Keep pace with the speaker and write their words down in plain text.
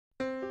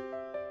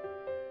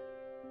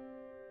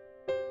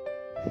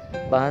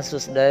បាទសួ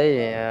ស្តី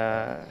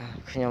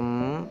ខ្ញុំ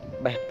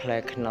បេះផ្លែ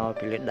ខ្នុរ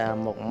ពីលើដើម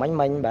មកមិ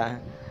ញបាទ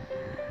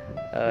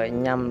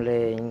ញ៉ាំ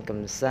លេង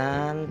កំសា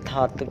ន្តថ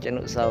តទុកជាអ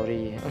នុស្សាវ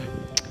រីយ៍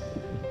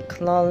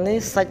ខ្នុរនេះ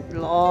សាច់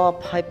ល្អ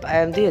ហើយផ្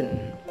អែមទៀត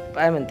ផ្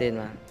អែមមែនទេ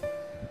បាទ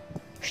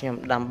ខ្ញុំ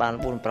ដាំបាន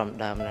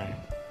4-5ដើមដែរ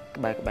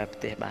ក្បែរផ្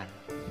ទះបាន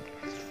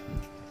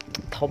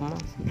ធំ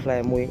ផ្លែ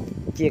មួយ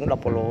ជាង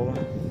10គីឡូ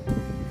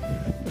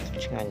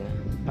ឆ្ងាញ់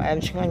ផ្អែម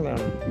ឆ្ងាញ់មែ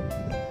ន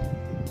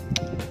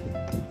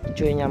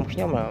ជួយញ៉ាំខ្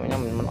ញុំ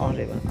ញ៉ាំមិនអស់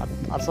ទេបាទ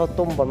អត់សូវ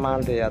ទុំប្រហែល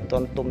ទេអត់ទា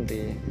ន់ទុំទេ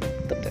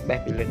ទឹកតែបេះ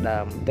ពីលើដើ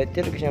មតែ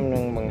ទៀតខ្ញុំនឹ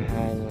ងបង្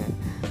ហាញ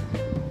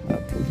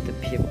ទស្សនវិ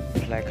ជ្ជា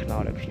ផ្លែខ្នុរ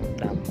ដែលខ្ញុំ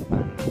ដាំ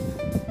បាន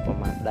ប្រ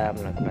ហែលដើម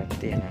នៅក្បែរផ្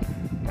ទះណា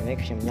អានេះ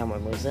ខ្ញុំញ៉ាំឲ្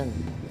យមើលសិន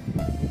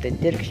តែ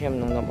ទៀតខ្ញុំ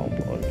នឹងនាំបង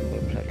ប្អូនមើ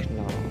លផ្លែខ្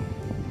នុរ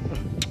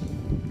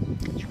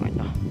ឆ្ងាញ់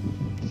ណាស់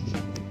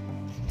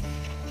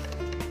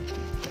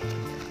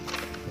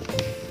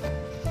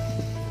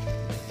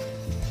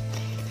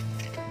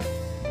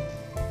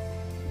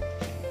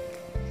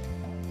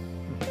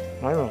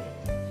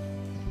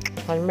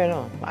ហើយមែន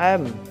ផ្អែ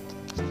ម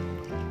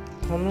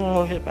ខ្ញុំនឹងរ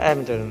សជាតិផ្អែម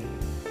ទៅ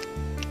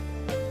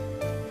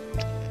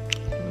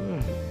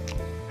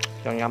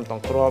ចង់ញ៉ាំត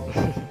ង្គ្រាប់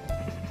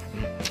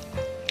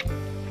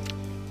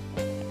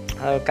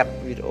ហើយកាត់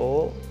វីដេអូ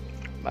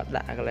បាទ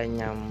ដាក់កន្លែង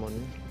ញ៉ាំមុន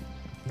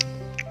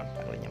ដាក់ក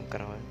ន្លែងញ៉ាំក្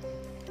រោយ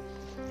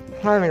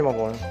ហើយមែនបង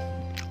ប្អូន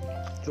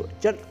ជក់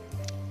ចិត្ត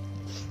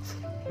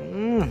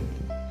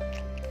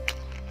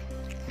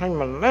ហើយ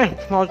មិននេះ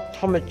ស្ងោធ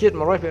ម្មជាតិ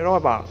 100%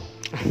 បា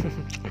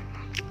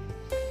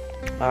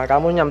ទកាល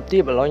មុនញ៉ាំទៀ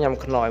បឥឡូវញ៉ាំ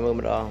ខ្នុរឲ្យមើល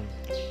ម្ដង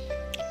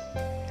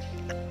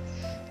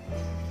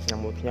ញ៉ាំ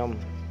មួយខ្ញុំ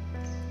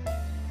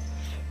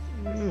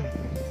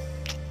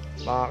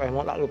បាទឯម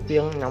កដាក់លើពា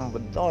ងញ៉ាំប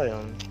ន្តអ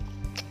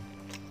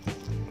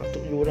ត់ទុ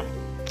កយូរណាស់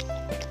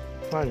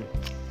ហ្នឹង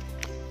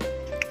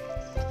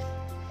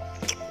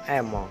អែ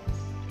មមក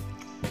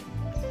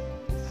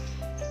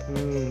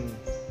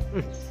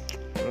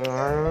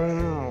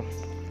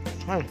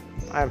ហើយ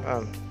អែមអ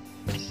ត់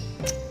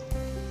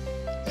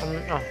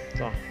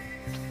ចុះ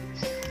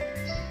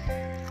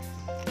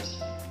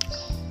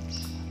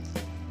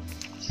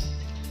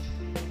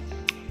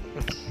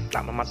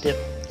ដាក់មួយម៉ាត់ទៀត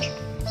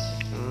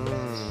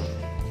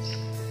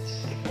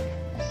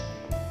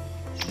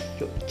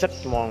ជក់ចិត្ត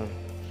ហ្មង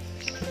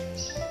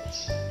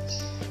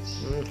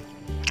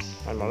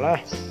អត់មកឡើយ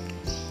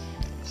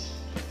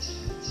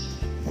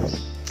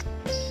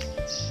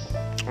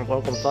បងប្អូ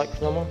នកុំតើច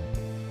ខ្ញុំ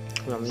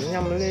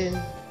ញ៉ាំលេង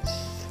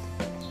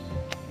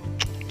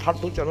ថត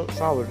ទុកចនុ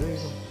សាវរី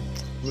យ៍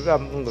មិនថា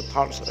នឹងទៅថ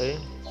តស្អី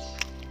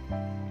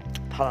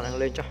ថតអានឹង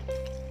លេងចុះ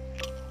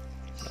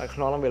តែខ្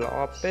នុរហ្នឹងវាល្អ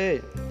ពេក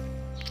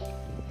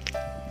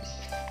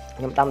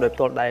ខ្ញុំដាំដោយផ្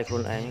ទាល់ដៃខ្លួ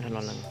នឯងក្នុ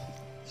ងហ្នឹង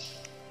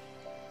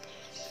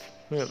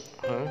នេះ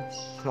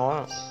ខ្នុរ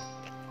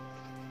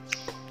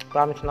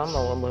5ឆ្នាំម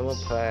កមើល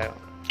ផ្លែ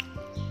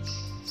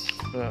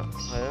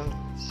ហើយ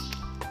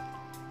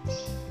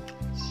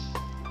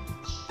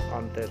អ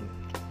ត់ទេ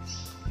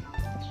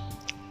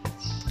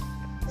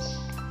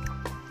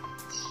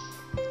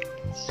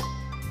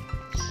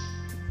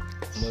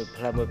មើល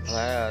ផ្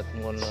លែធ្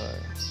ងន់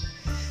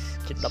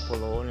ជិត10គី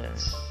ឡូនេះ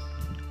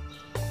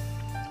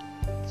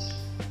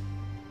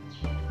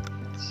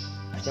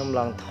ខ្ញុំ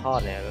ឡើងថត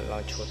នេះឡើ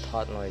ងឈួតថ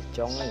តនៅ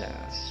ចុងណា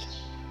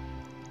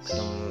ខ្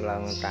ញុំឡើ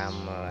ងតាម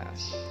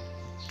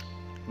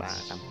បាទ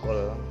តាមគ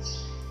ល់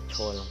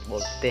ឈួនបូ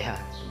លផ្ទះ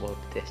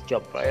ជា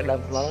ប់ហើយដើ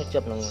មខ្នុរជា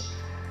ប់នឹង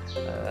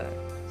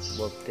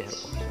បូលផ្ទះរ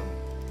បស់ខ្ញុំ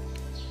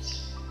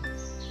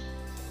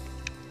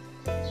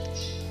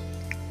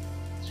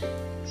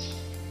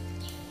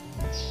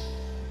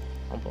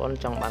បងប្អូន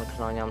ចង់បានខ្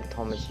នុរញ៉ាំធ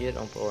ម្មជាតិ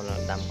បងប្អូន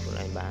ដាំខ្លួន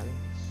ឯងបាន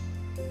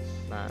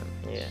បាទ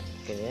នេះ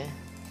គេនេះ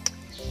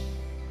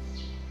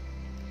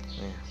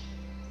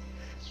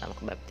តាម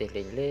ក្បែរផ្ទះ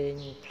លេង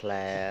ផ្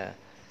លែ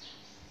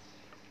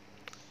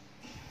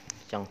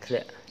ចង់ធ្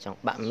លាក់ចង់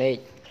បាក់មេឃ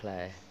ផ្លែ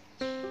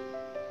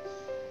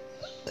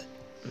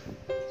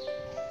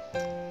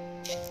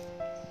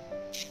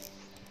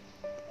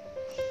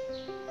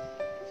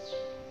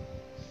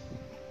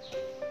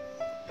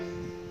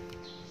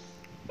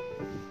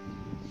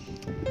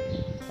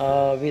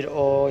វីដេ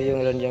អូ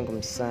យើង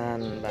កំសា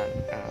ន្តបាទ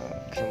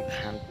ខ្ញុំ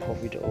ខានផុស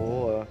វីដេអូ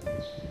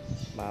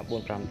បាទ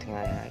4-5ថ្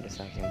ងៃហើយដោយ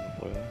សារខ្ញុំប្រ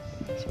ពន្ធ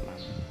ខ្ញុំបាន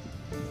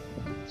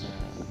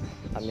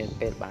អត់មាន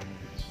ពេលបាន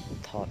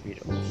ថតវី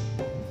ដេអូ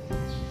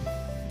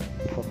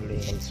ផុសលេ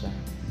ងកំសាន្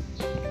ត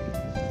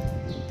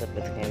តែពេ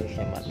លថ្ងៃនេះខ្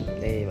ញុំអត់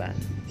លេបាទ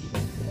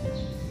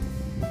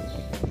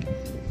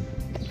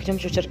ខ្ញុំ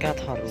ចូលចិត្តការ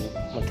ថតរូប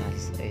មិនថា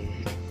ស្អី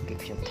គឺ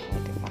ខ្ញុំថត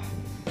ទាំងអស់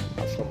អ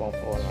ត់សូមបង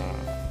ប្អូន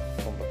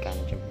ខ្ញុំប្រកាន់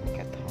ចំពោះ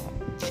ការថត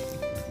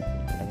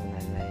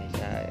នៅ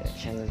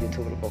channel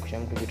YouTube របស់ខ្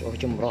ញុំគឺវីដេអូ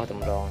ចម្រុះតែ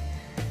ម្ដង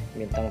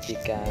មានតាំងពី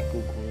ការគូ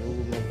គំនូ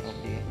មានតាំង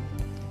ពី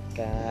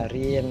ការ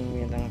រៀន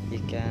មានតាំងពី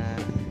ការ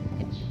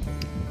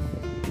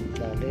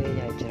ដើរលេង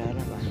ឲ្យច្រើន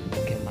ណាស់បាទ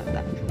គេបាន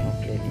ដាក់ក្នុង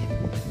playlist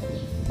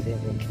ផ្សេងៗ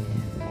គ្នាបងប្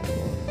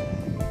អូ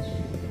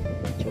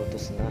នចូលទ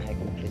ស្សនាហើយ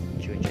កុំភ្លេច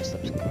ជួយ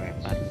subscribe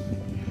បាទ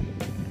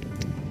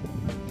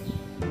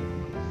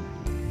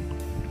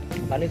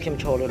បាទនេះខ្ញុំ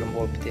ចូលលើដំ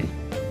បូលផ្ទះ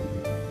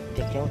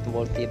ខ្ញុំដំ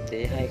បូលទៀបទេ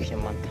ហើយខ្ញុំ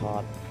បានថ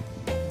ត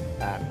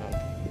បាទ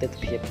ទិដ្ឋ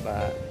ភាពបា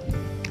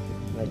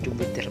ទជុំ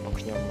វិញផ្ទះរបស់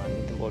ខ្ញុំបាទ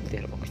នេះដំបូលផ្ទះ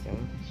របស់ខ្ញុំ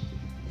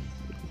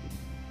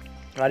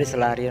ហើយនេះសា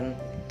លារៀន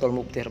ទល់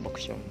មុខផ្ទះរបស់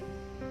ខ្ញុំ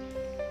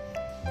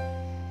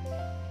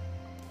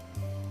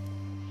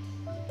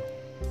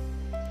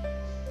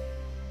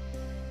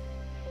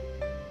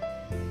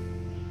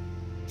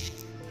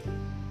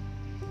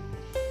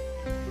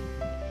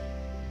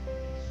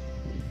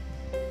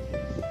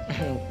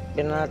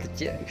ពេលណាតិ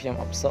ចខ្ញុំ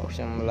អបសក់ខ្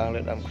ញុំឡើងលើ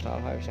ដើមខ្ន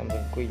ល់ហើយខ្ញុំទៅ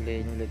អង្គុយលេ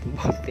ងលើដំ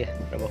បូលផ្ទះ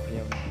របស់ខ្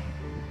ញុំ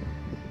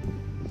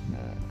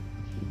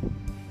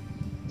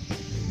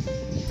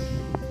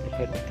ប្រ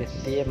ភេទផ្ទះ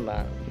ទៀមបា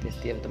ទផ្ទះ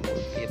ទៀមដំបូល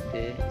ទៀប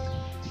ទេ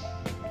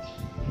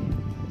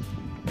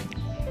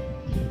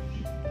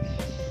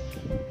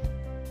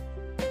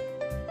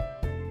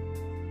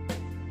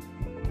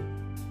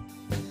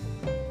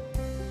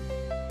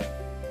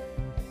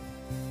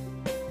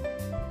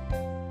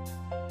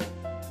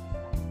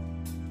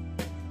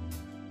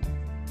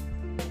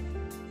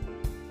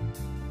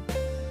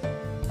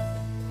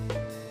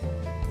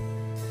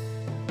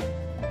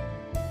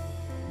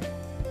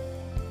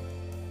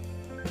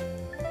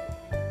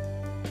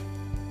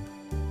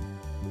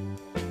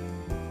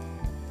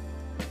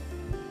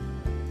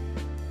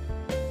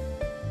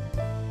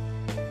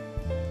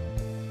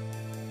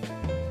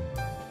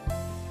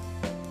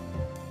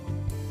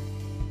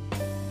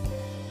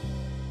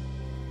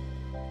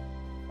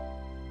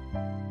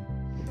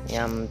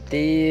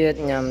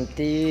ញ៉ាំ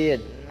ទៀត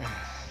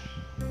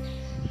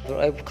ព្រោះ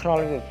អីខ្នុរ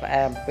វាផ្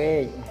អែមពេ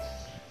ក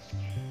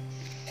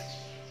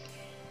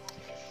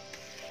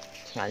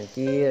ឆ្ងាញ់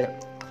ទៀត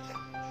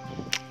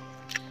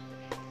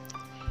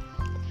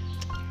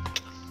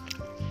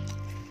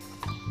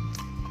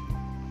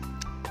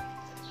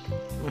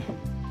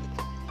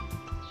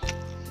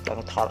ต้อง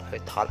ថត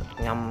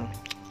ញ៉ាំ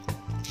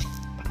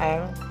ផ្អែ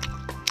ម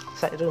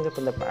សាច់រឿងទៅ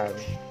ប៉ុន្តែផ្អែម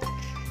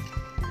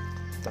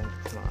តាំង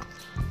ខ្នុរ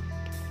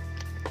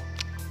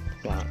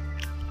បាទ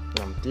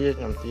ញ៉ាំទៀត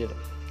អូ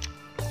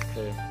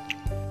ខេ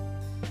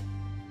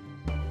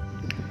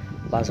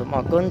បាទសូមអ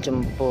រគុណចំ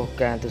ពោះ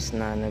ការទស្ស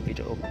នានៅវី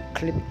ដេអូ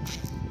ឃ្លីប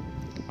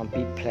អំ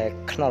ពីផ្លែ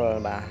ខ្នុរ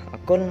បាទអ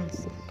រគុណ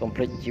កុំភ្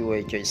លេចជួយ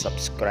ចុច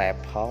Subscribe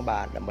ផង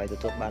បាទដើម្បីទ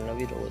ទួលបាននូវ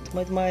វីដេអូថ្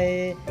មី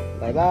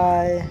បាយបា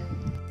យ